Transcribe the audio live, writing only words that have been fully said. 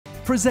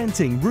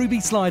Presenting Ruby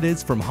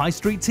Sliders from High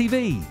Street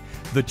TV.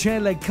 The chair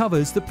leg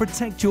covers that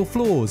protect your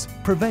floors,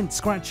 prevent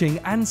scratching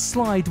and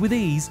slide with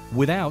ease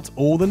without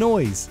all the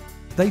noise.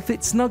 They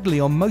fit snugly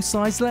on most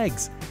size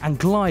legs and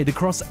glide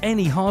across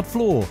any hard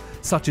floor,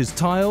 such as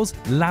tiles,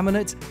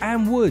 laminate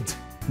and wood.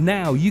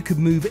 Now you can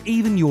move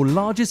even your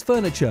largest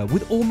furniture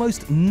with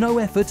almost no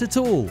effort at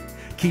all,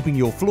 keeping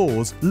your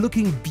floors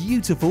looking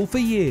beautiful for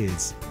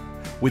years.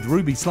 With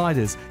Ruby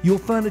Sliders, your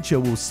furniture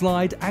will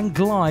slide and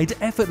glide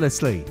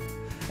effortlessly.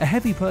 A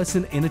heavy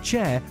person in a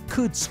chair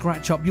could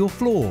scratch up your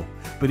floor,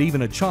 but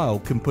even a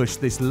child can push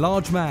this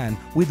large man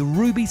with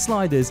Ruby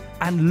Sliders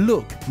and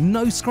look,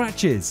 no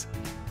scratches.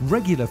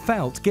 Regular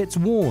felt gets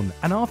worn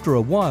and after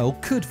a while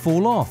could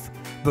fall off,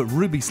 but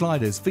Ruby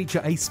Sliders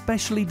feature a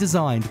specially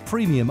designed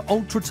premium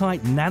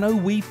ultra-tight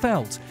nano-weave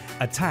felt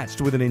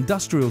attached with an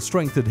industrial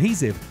strength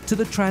adhesive to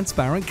the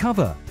transparent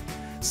cover.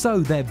 So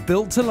they're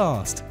built to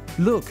last.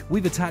 Look,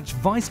 we've attached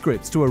vice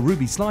grips to a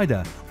Ruby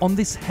Slider on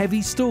this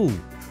heavy stool.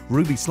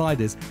 Ruby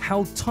Sliders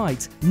held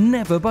tight,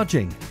 never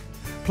budging.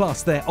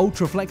 Plus they're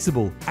ultra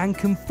flexible and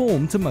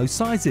conform to most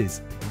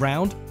sizes,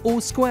 round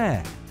or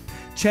square.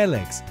 Chair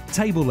legs,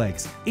 table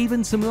legs,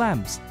 even some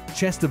lamps,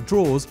 chest of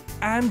drawers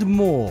and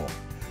more.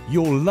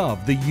 You'll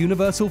love the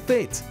universal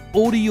fit.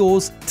 Order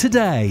yours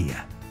today.